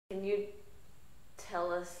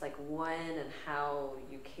us like when and how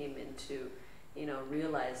you came into, you know,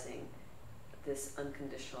 realizing this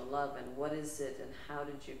unconditional love, and what is it, and how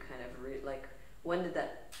did you kind of like, when did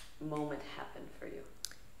that moment happen for you?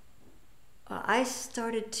 I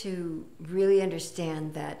started to really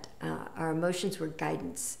understand that our emotions were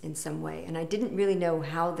guidance in some way, and I didn't really know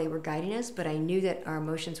how they were guiding us, but I knew that our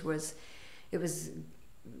emotions was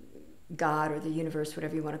God or the universe,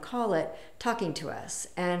 whatever you want to call it, talking to us.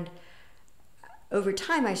 And over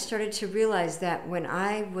time, I started to realize that when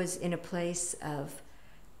I was in a place of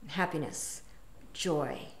happiness,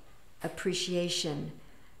 joy, appreciation,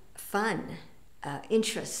 fun,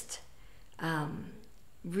 interest,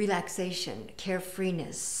 relaxation,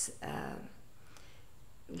 carefreeness,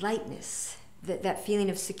 lightness, that feeling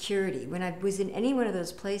of security. When I was in any one of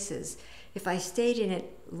those places, if I stayed in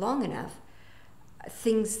it long enough,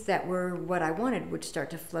 things that were what I wanted would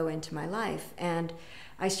start to flow into my life. And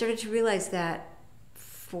I started to realize that,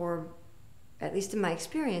 for, at least in my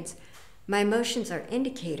experience, my emotions are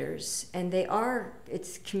indicators, and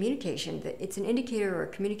it's communication. It's an indicator or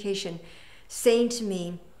communication saying to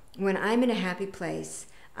me, when I'm in a happy place,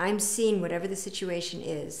 I'm seeing whatever the situation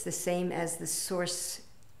is, the same as the source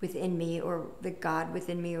within me, or the God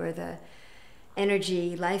within me, or the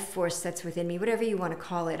energy, life force that's within me, whatever you want to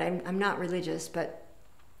call it. I'm not religious, but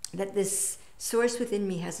that this source within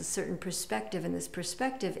me has a certain perspective, and this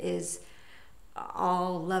perspective is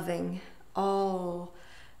all loving, all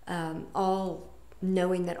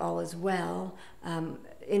knowing that all is well,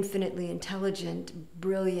 infinitely intelligent,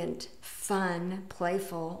 brilliant, fun,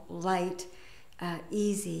 playful, light,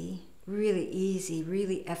 easy,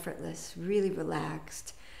 really effortless, really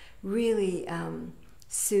relaxed, really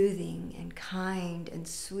soothing and kind and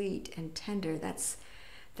sweet and tender. That's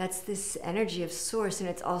this energy of source, and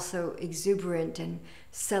it's also exuberant and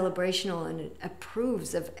celebrational, and it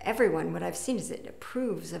approves of everyone. What I've seen is it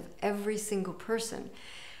approves of every single person,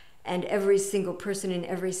 and every single person in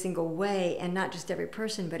every single way, and not just every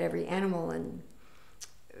person, but every animal and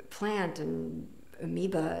plant and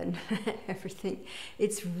amoeba and everything.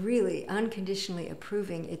 It's really unconditionally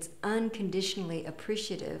approving. It's unconditionally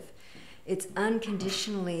appreciative. It's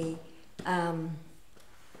unconditionally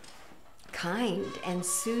kind and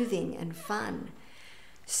soothing and fun.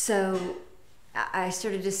 So I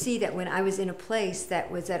started to see that when I was in a place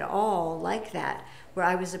that was at all like that, where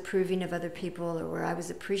I was approving of other people, or where I was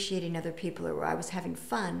appreciating other people, or where I was having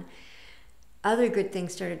fun, other good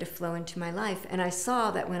things started to flow into my life. And I saw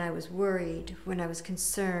that when I was worried, when I was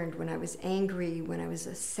concerned, when I was angry, when I was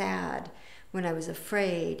sad, when I was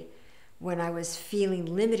afraid, when I was feeling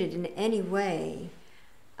limited in any way,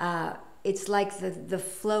 it's like the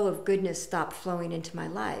flow of goodness stopped flowing into my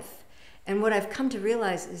life. And what I've come to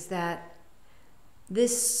realize is that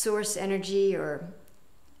this source energy, or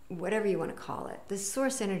whatever you want to call it, this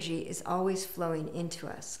source energy is always flowing into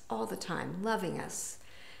us all the time, loving us,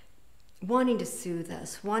 wanting to soothe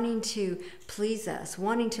us, wanting to please us,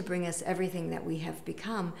 wanting to bring us everything that we have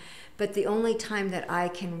become. But the only time that I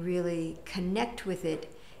can really connect with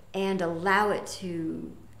it and allow it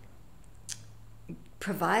to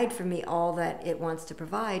provide for me all that it wants to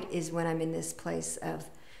provide is when I'm in this place of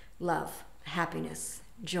love, happiness,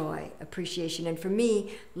 joy, appreciation. And for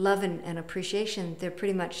me, love and appreciation, they're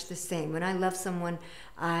pretty much the same. When I love someone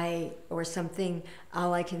or something,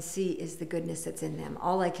 all I can see is the goodness that's in them.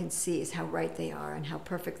 All I can see is how right they are, and how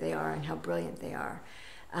perfect they are, and how brilliant they are.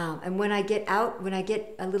 And when I get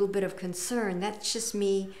a little bit of concern, that's just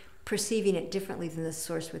me perceiving it differently than the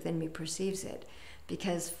source within me perceives it.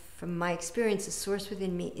 Because from my experience, the source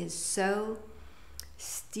within me is so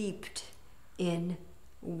steeped in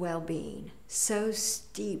well-being, so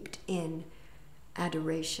steeped in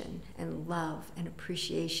adoration and love and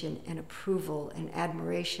appreciation and approval and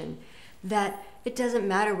admiration, that it doesn't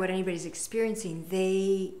matter what anybody's experiencing.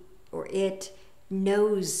 They or it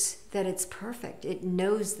knows that it's perfect. It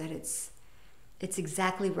knows that it's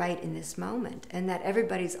exactly right in this moment, and that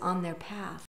everybody's on their path.